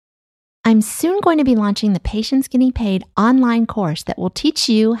I'm soon going to be launching the Patients Getting Paid online course that will teach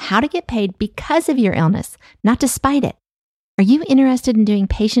you how to get paid because of your illness, not despite it. Are you interested in doing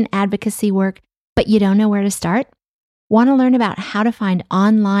patient advocacy work, but you don't know where to start? Want to learn about how to find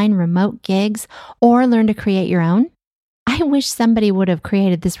online remote gigs or learn to create your own? I wish somebody would have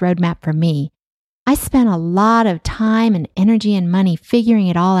created this roadmap for me. I spent a lot of time and energy and money figuring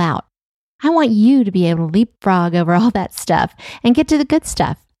it all out. I want you to be able to leapfrog over all that stuff and get to the good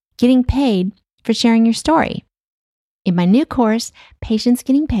stuff, getting paid for sharing your story. In my new course, Patients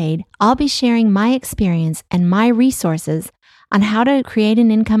Getting Paid, I'll be sharing my experience and my resources on how to create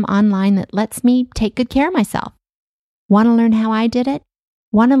an income online that lets me take good care of myself. Want to learn how I did it?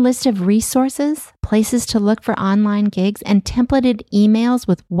 Want a list of resources, places to look for online gigs, and templated emails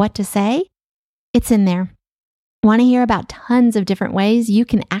with what to say? It's in there. Want to hear about tons of different ways you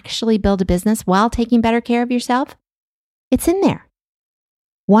can actually build a business while taking better care of yourself? It's in there.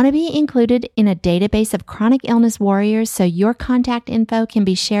 Want to be included in a database of chronic illness warriors so your contact info can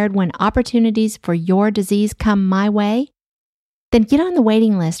be shared when opportunities for your disease come my way? Then get on the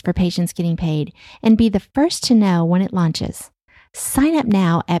waiting list for Patients Getting Paid and be the first to know when it launches. Sign up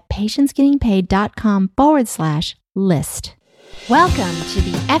now at patientsgettingpaid.com/list. Welcome to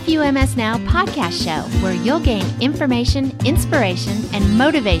the FUMS Now podcast show, where you'll gain information, inspiration, and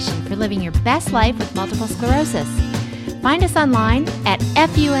motivation for living your best life with multiple sclerosis. Find us online at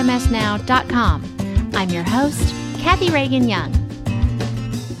FUMSnow.com. I'm your host, Kathy Reagan Young.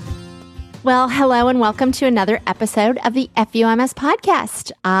 Well, hello and welcome to another episode of the FUMS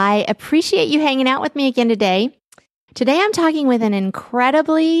podcast. I appreciate you hanging out with me again today. Today I'm talking with an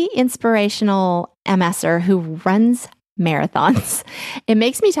incredibly inspirational MSer who runs marathons. It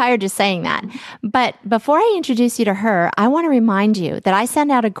makes me tired just saying that. But before I introduce you to her, I want to remind you that I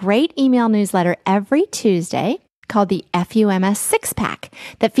send out a great email newsletter every Tuesday called the FUMS 6-Pack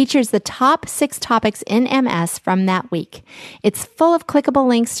that features the top 6 topics in MS from that week. It's full of clickable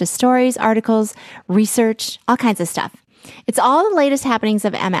links to stories, articles, research, all kinds of stuff. It's all the latest happenings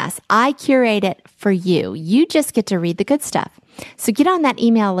of MS. I curate it for you. You just get to read the good stuff. So get on that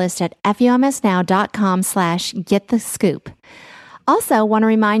email list at FUMSnow.com/getthescoop. Also, want to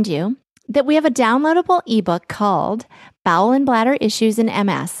remind you that we have a downloadable ebook called Bowel and Bladder Issues in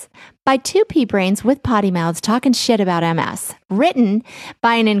MS by two pea brains with potty mouths talking shit about MS, written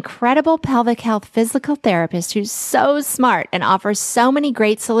by an incredible pelvic health physical therapist who's so smart and offers so many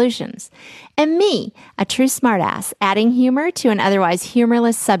great solutions, and me, a true smartass, adding humor to an otherwise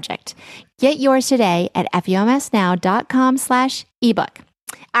humorless subject. Get yours today at FUMSnow.com/ebook.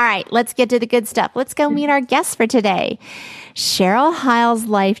 All right, let's get to the good stuff. Let's go meet our guests for today. Cheryl Heil's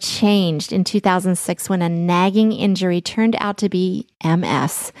life changed in 2006 when a nagging injury turned out to be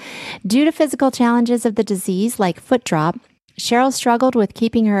MS. Due to physical challenges of the disease like foot drop, Cheryl struggled with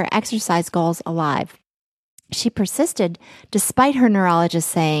keeping her exercise goals alive. She persisted despite her neurologist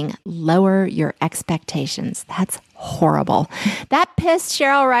saying, "Lower your expectations." That's horrible. That pissed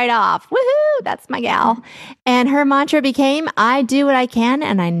Cheryl right off. Woohoo! That's my gal. And her mantra became, "I do what I can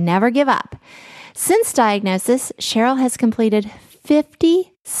and I never give up." Since diagnosis, Cheryl has completed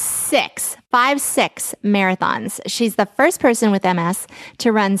 56 marathons. She's the first person with MS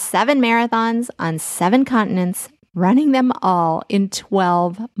to run 7 marathons on 7 continents, running them all in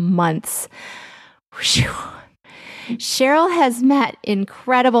 12 months. Whew. Cheryl has met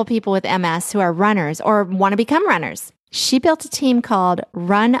incredible people with MS who are runners or want to become runners. She built a team called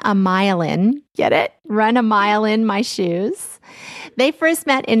Run a Mile In. Get it? Run a Mile In My Shoes. They first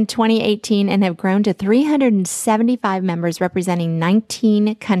met in 2018 and have grown to 375 members representing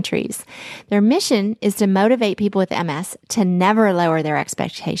 19 countries. Their mission is to motivate people with MS to never lower their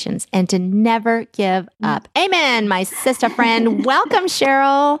expectations and to never give up. Amen, my sister friend. Welcome,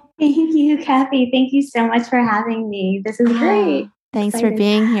 Cheryl. Thank you, Kathy. Thank you so much for having me. This is great. Thanks for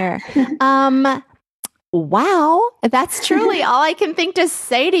being here. Wow, that's truly all I can think to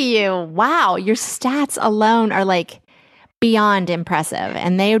say to you. Wow, your stats alone are like beyond impressive.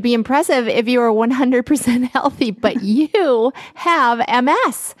 And they would be impressive if you were 100% healthy, but you have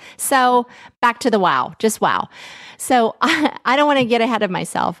MS. So back to the wow, just wow. So I don't want to get ahead of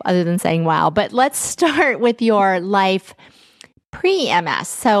myself other than saying wow, but let's start with your life pre-MS.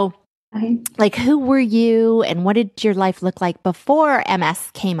 So like, who were you and what did your life look like before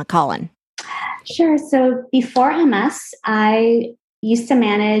MS came a calling? Sure. So before MS, I used to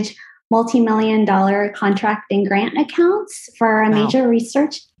manage multi-million-dollar contract and grant accounts for a major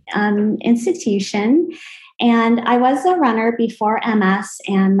research institution. And I was a runner before MS,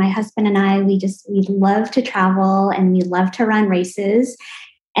 and my husband and I, we love to travel and we love to run races.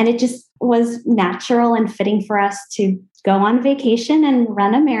 And it just was natural and fitting for us to go on vacation and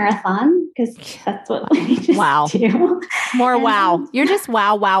run a marathon because that's what we just do. More wow. You're just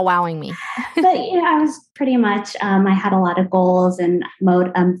wowing me. But I was pretty much, I had a lot of goals and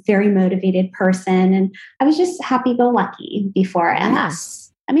very motivated person. And I was just happy-go-lucky before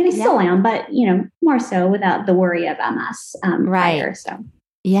MS. I mean, I still am, but, more so without the worry of MS prior. So,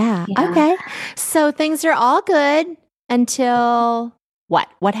 yeah. Okay. So things are all good until what?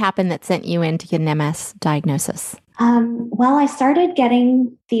 What happened that sent you in to get an MS diagnosis? Well, I started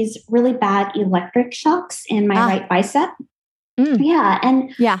getting these really bad electric shocks in my right bicep. Yeah.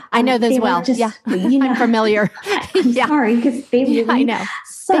 And I know those well. Just, I'm familiar. I'm sorry because they really I know.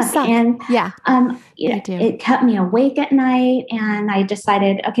 suck. And it kept me awake at night. And I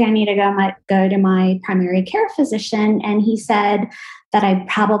decided, okay, I need to go to my primary care physician. And he said that I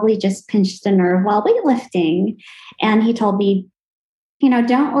probably just pinched a nerve while weightlifting. And he told me,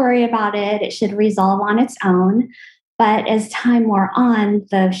 don't worry about it. It should resolve on its own. But as time wore on,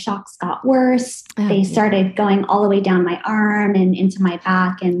 the shocks got worse. They started going all the way down my arm and into my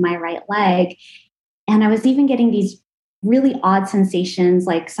back and my right leg. And I was even getting these really odd sensations.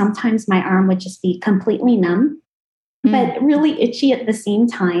 Like sometimes my arm would just be completely numb, but really itchy at the same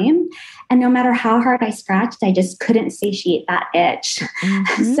time. And no matter how hard I scratched, I just couldn't satiate that itch.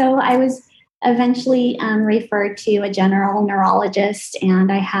 So I was eventually referred to a general neurologist,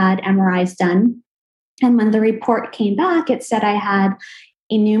 and I had MRIs done. And when the report came back, it said I had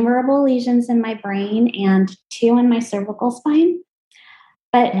innumerable lesions in my brain and 2 in my cervical spine.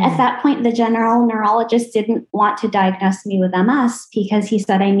 But at that point, the general neurologist didn't want to diagnose me with MS because he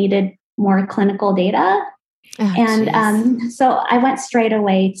said I needed more clinical data. So I went straight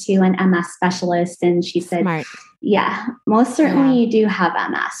away to an MS specialist, and she said, yeah, most certainly you do have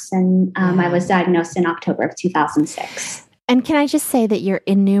MS. And I was diagnosed in October of 2006. And can I just say that your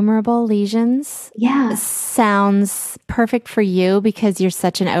innumerable lesions sounds perfect for you because you're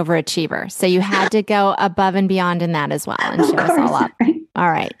such an overachiever. So you had to go above and beyond in that as well and show us all up. Right.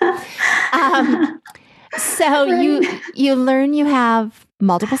 All right. So you learn you have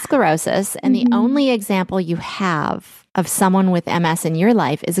multiple sclerosis, and the only example you have of someone with MS in your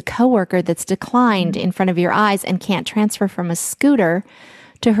life is a coworker that's declined in front of your eyes and can't transfer from a scooter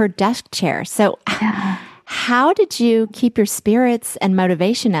to her desk chair. So how did you keep your spirits and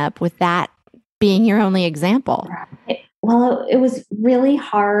motivation up with that being your only example? Well, it was really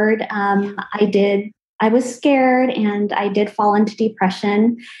hard. I was scared, and I did fall into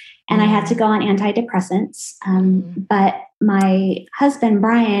depression, and I had to go on antidepressants. But my husband,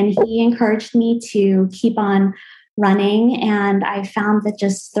 Brian, he encouraged me to keep on running. And I found that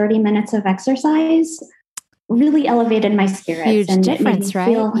just 30 minutes of exercise really elevated my spirits. Huge and difference, right?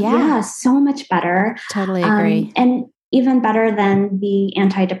 Feel, so much better. Totally agree. And even better than the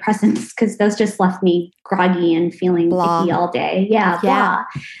antidepressants, because those just left me groggy and feeling icky all day. Blah.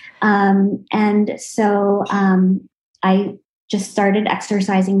 And so I just started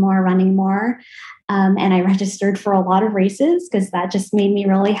exercising more, running more. And I registered for a lot of races because that just made me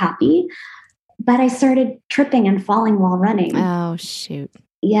really happy. But I started tripping and falling while running. Oh, shoot.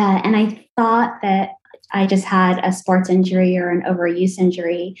 Yeah. And I thought that I just had a sports injury or an overuse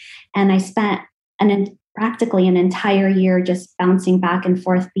injury. And I spent practically an entire year just bouncing back and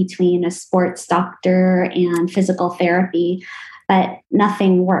forth between a sports doctor and physical therapy. But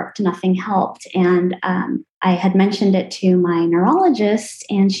nothing worked, nothing helped. And I had mentioned it to my neurologist,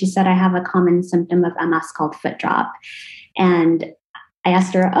 and she said I have a common symptom of MS called foot drop. And I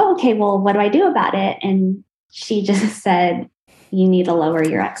asked her, okay, well, what do I do about it? And she just said, you need to lower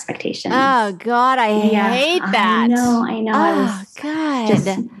your expectations. Oh, God, I hate that. I know. Oh,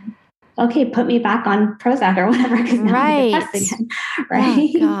 God. Okay, put me back on Prozac or whatever, because now I'm depressed again. Right?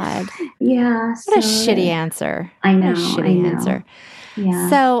 Oh, God. Yeah. What a shitty answer. I know. What a shitty answer. Yeah.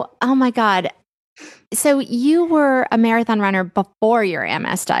 So, oh my God. So you were a marathon runner before your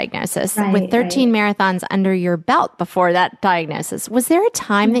MS diagnosis, with 13 marathons under your belt before that diagnosis. Was there a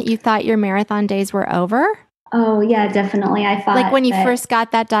time that you thought your marathon days were over? Oh, yeah, definitely. I thought, like when you first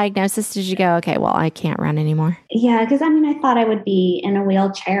got that diagnosis, did you go, okay, well, I can't run anymore? Yeah, because I thought I would be in a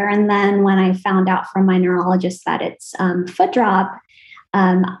wheelchair. And then when I found out from my neurologist that it's foot drop,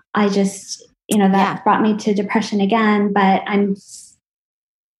 I just, that brought me to depression again. But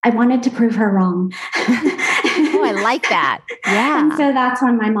I wanted to prove her wrong. Oh, I like that. Yeah. And so that's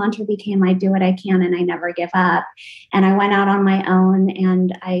when my mantra became, I do what I can and I never give up. And I went out on my own,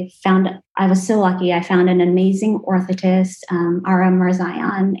 and I was so lucky. I found an amazing orthotist, RM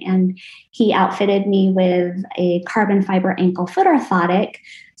Marzion, and he outfitted me with a carbon fiber ankle foot orthotic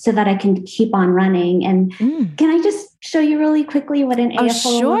so that I can keep on running. And can I just show you really quickly what an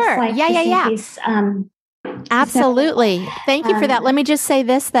AFO looks like? Yeah. In case, Absolutely. Thank you for that. Let me just say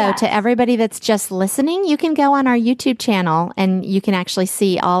this, though, to everybody that's just listening. You can go on our YouTube channel and you can actually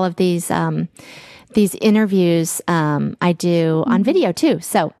see all of these interviews I do on video, too.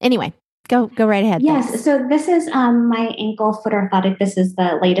 So anyway, go right ahead. Yes. Thanks. So this is my ankle foot orthotic. This is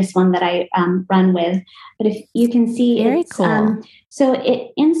the latest one that I run with. But if you can see, very cool. So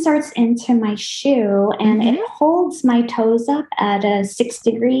it inserts into my shoe and it holds my toes up at a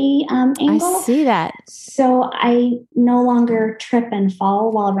 6-degree angle. I see that. So I no longer trip and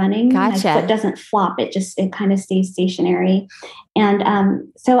fall while running. Gotcha. My foot doesn't flop. It kind of stays stationary.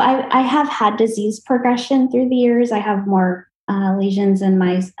 And so I have had disease progression through the years. I have more lesions in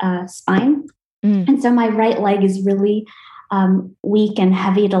my spine. And so my right leg is really weak and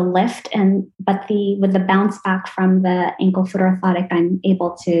heavy to lift. But with the bounce back from the ankle foot orthotic, I'm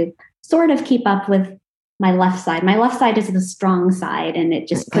able to sort of keep up with my left side. My left side is the strong side and it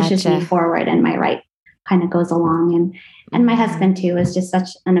just pushes me forward, and my right kind of goes along. And my husband too is just such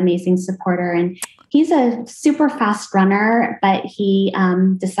an amazing supporter. And he's a super fast runner, but he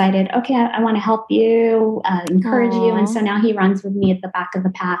decided, okay, I want to help you, encourage you. And so now he runs with me at the back of the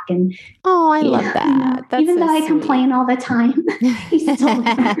pack. And I love that. That's even so though sweet. I complain all the time, he's still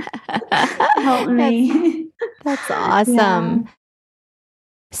there to help me. That's awesome. Yeah.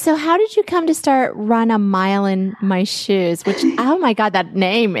 So how did you come to start Run a Mile in My Shoes, which, oh my God, that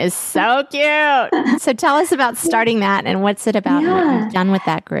name is so cute. So tell us about starting that and what's it about and what you've done with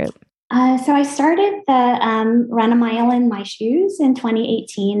that group. So I started the Run a Mile in My Shoes in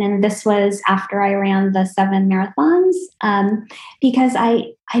 2018, and this was after I ran the 7 marathons because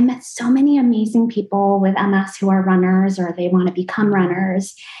I met so many amazing people with MS who are runners or they want to become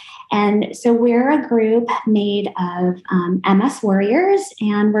runners. And so we're a group made of MS warriors,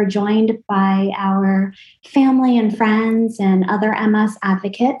 and we're joined by our family and friends and other MS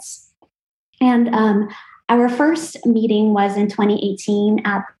advocates. And our first meeting was in 2018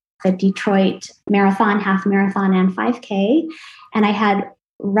 at the Detroit Marathon, Half Marathon, and 5K. And I had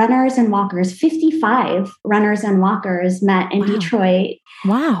runners and walkers, 55 runners and walkers met in Detroit.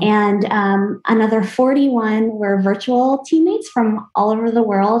 Wow. And another 41 were virtual teammates from all over the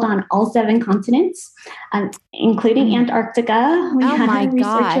world on all 7 continents, including Antarctica. We had a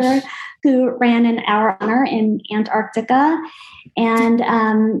researcher who ran in our honor in Antarctica.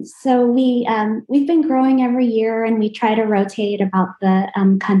 And so we've been growing every year, and we try to rotate about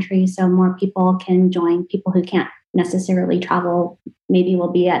the country so more people can join. People who can't necessarily travel maybe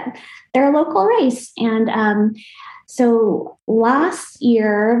will be at their local race. And so last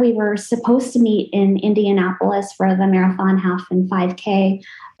year we were supposed to meet in Indianapolis for the marathon, half, and 5K,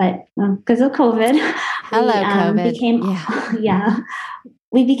 but because of COVID,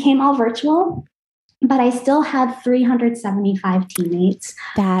 we became all virtual. But I still had 375 teammates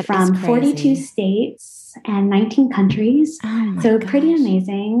from 42 states and 19 countries. So pretty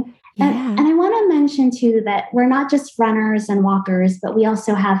amazing. Yeah. And I want to mention too that we're not just runners and walkers, but we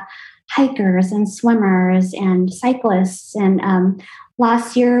also have hikers and swimmers and cyclists. And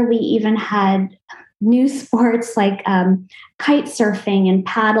last year we even had new sports like kite surfing and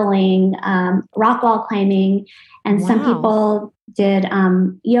paddling, rock wall climbing, and some people did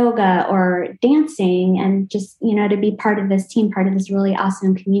yoga or dancing, and just, to be part of this team, part of this really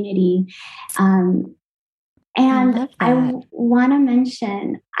awesome community. And I want to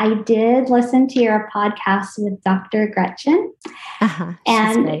mention, I did listen to your podcast with Dr. Gretchen.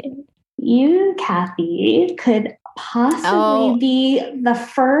 And great. You, Kathy, could possibly be the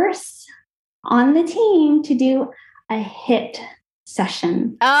first on the team to do a HIIT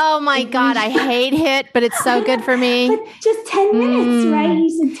session. Oh my God, I hate HIIT, but it's so good for me. But just 10 minutes, right? You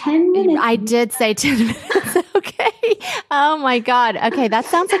said 10 minutes. I did say 10 minutes. Okay. Oh my God. Okay, that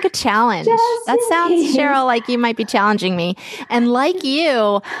sounds like a challenge. That sounds, Cheryl, like you might be challenging me. And like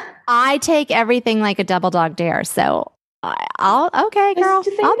you, I take everything like a double dog dare. So okay, girl, I'll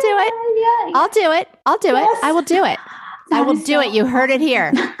do it. Yeah. I'll do it. I will do it. I will do it. You heard it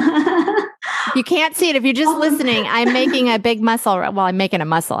here. You can't see it if you're just listening. I'm making a big muscle. Well, I'm making a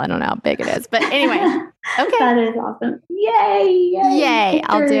muscle. I don't know how big it is. But anyway. Okay. That is awesome. Yay.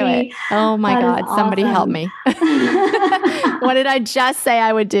 I'll do it. Oh my God. Somebody help me. What did I just say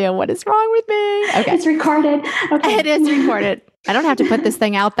I would do? What is wrong with me? Okay. It's recorded. Okay. It is recorded. I don't have to put this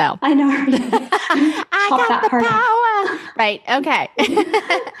thing out though. I know. I got the power. Right. Okay.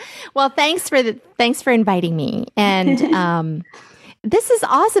 Well, thanks for inviting me. And this is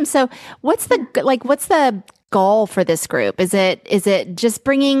awesome. So what's the goal for this group? Is it just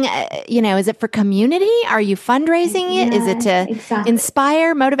bringing, is it for community? Are you fundraising it? Is it to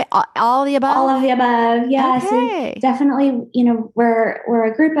inspire, motivate, all the above? All of the above. Yeah. Okay. So definitely, we're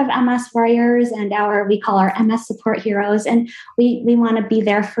a group of MS warriors, and we call our MS support heroes. And we want to be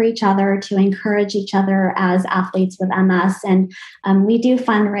there for each other, to encourage each other as athletes with MS. And we do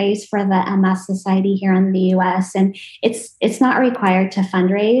fundraise for the MS Society here in the US. And it's not required to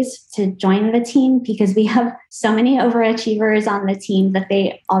fundraise to join the team, because we have so many overachievers on the team that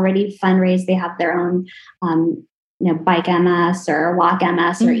they already fundraise. They have their own, Bike MS or Walk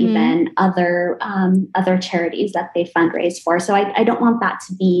MS, or even other charities that they fundraise for. So I don't want that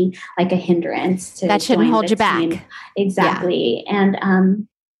to be like a hindrance to that shouldn't hold you team. back. Exactly. Yeah. And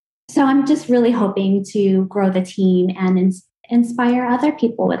so I'm just really hoping to grow the team and inspire other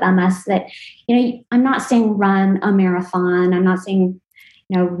people with MS that, I'm not saying run a marathon. I'm not saying,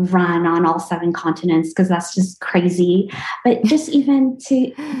 run on all 7 continents, because that's just crazy. But just even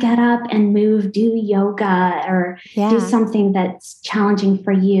to get up and move, do yoga, or do something that's challenging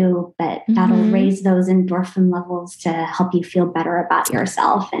for you, but that'll raise those endorphin levels to help you feel better about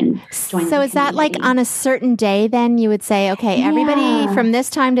yourself and join. So is that like on a certain day, then you would say, okay, everybody from this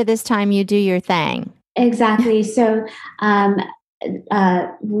time to this time, you do your thing? Exactly. So,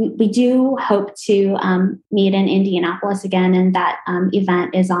 we do hope to meet in Indianapolis again, and that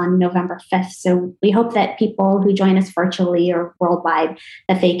event is on November 5th. So we hope that people who join us virtually or worldwide,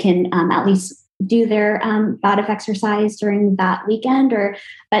 that they can at least do their bout of exercise during that weekend.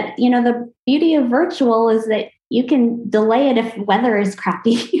 But the beauty of virtual is that you can delay it if weather is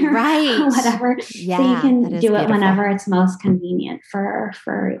crappy or whatever. Yeah, so you can do it whenever it's most convenient for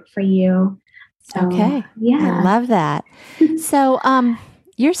you. So, okay. Yeah. I love that. So,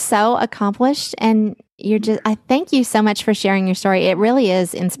 you're so accomplished, and I thank you so much for sharing your story. It really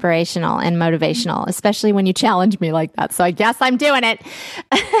is inspirational and motivational, especially when you challenge me like that. So I guess I'm doing it.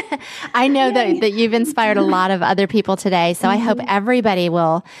 I know that you've inspired a lot of other people today. So I hope everybody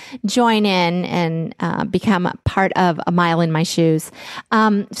will join in and become part of A Mile in My Shoes.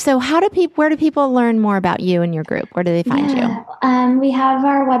 So where do people learn more about you and your group? Where do they find you? We have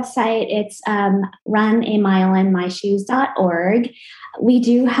our website. It's runamileinmyshoes.org. We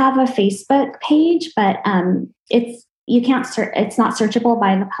do have a Facebook page, but it's not searchable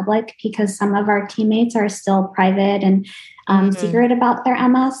by the public, because some of our teammates are still private and secret about their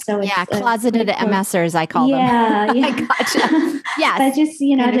MS. So it's closeted MSers, I call them. Yeah. I gotcha. Yes, but just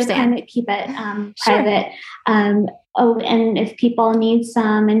just kind of keep it private. And if people need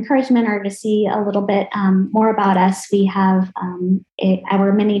some encouragement or to see a little bit more about us, we have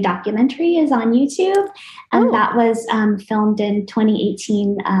our mini documentary is on YouTube, and that was filmed in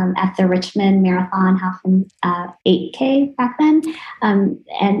 2018 at the Richmond Marathon half and 8K back then.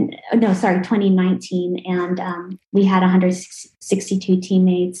 2019, and we had 162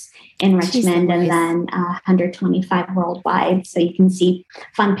 teammates in Richmond, and then 125 worldwide. So you can see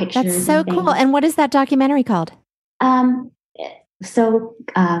fun pictures. That's so cool. And what is that documentary called? So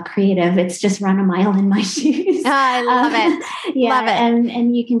creative. It's just Run a Mile in My Shoes. I love it. Love it.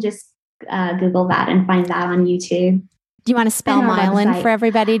 And you can just Google that and find that on YouTube. Do you want to spell Myelin for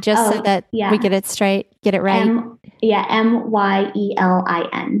everybody, just so that we get it straight, get it right?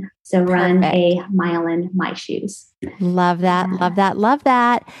 Myelin. So Run a Mile in My Shoes. Love that. Love that. Love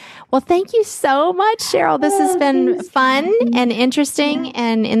that. Well, thank you so much, Cheryl. This has been fun and interesting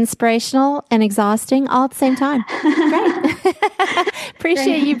and inspirational and exhausting all at the same time. Great.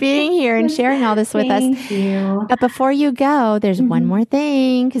 Appreciate you being here and sharing all this with us. Thank you. But before you go, there's one more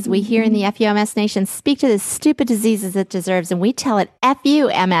thing, because we here in the FUMS Nation speak to the stupid diseases it deserves, and we tell it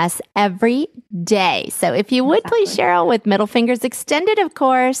FUMS every day. So if you would please, Cheryl, with middle fingers extended, of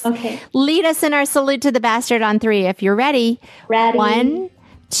course, lead us in our salute to the bastard on 3. If you're ready. Ready. 1,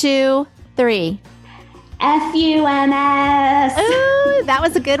 2, 3. FUMS. Ooh, that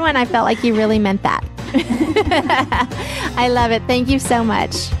was a good one. I felt like you really meant that. I love it. Thank you so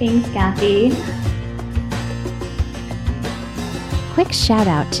much. Thanks, Kathy. Quick shout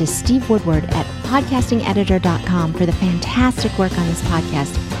out to Steve Woodward at podcastingeditor.com for the fantastic work on this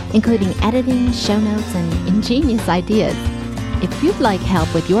podcast, including editing, show notes, and ingenious ideas. If you'd like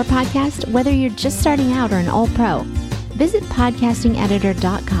help with your podcast, whether you're just starting out or an old pro, visit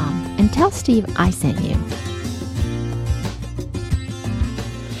podcastingeditor.com and tell Steve I sent you.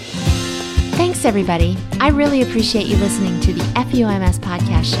 Thanks, everybody. I really appreciate you listening to the FUMS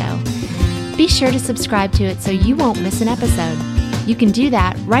podcast show. Be sure to subscribe to it so you won't miss an episode. You can do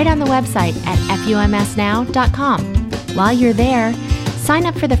that right on the website at FUMSnow.com. While you're there, Sign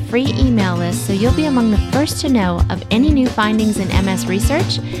up for the free email list so you'll be among the first to know of any new findings in MS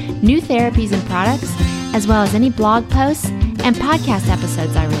research, new therapies and products, as well as any blog posts and podcast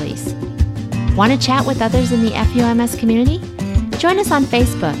episodes I release. Want to chat with others in the FUMS community? Join us on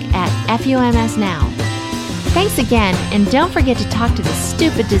Facebook at FUMS Now. Thanks again, and don't forget to talk to the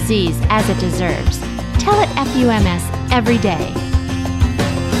stupid disease as it deserves. Tell it FUMS every day.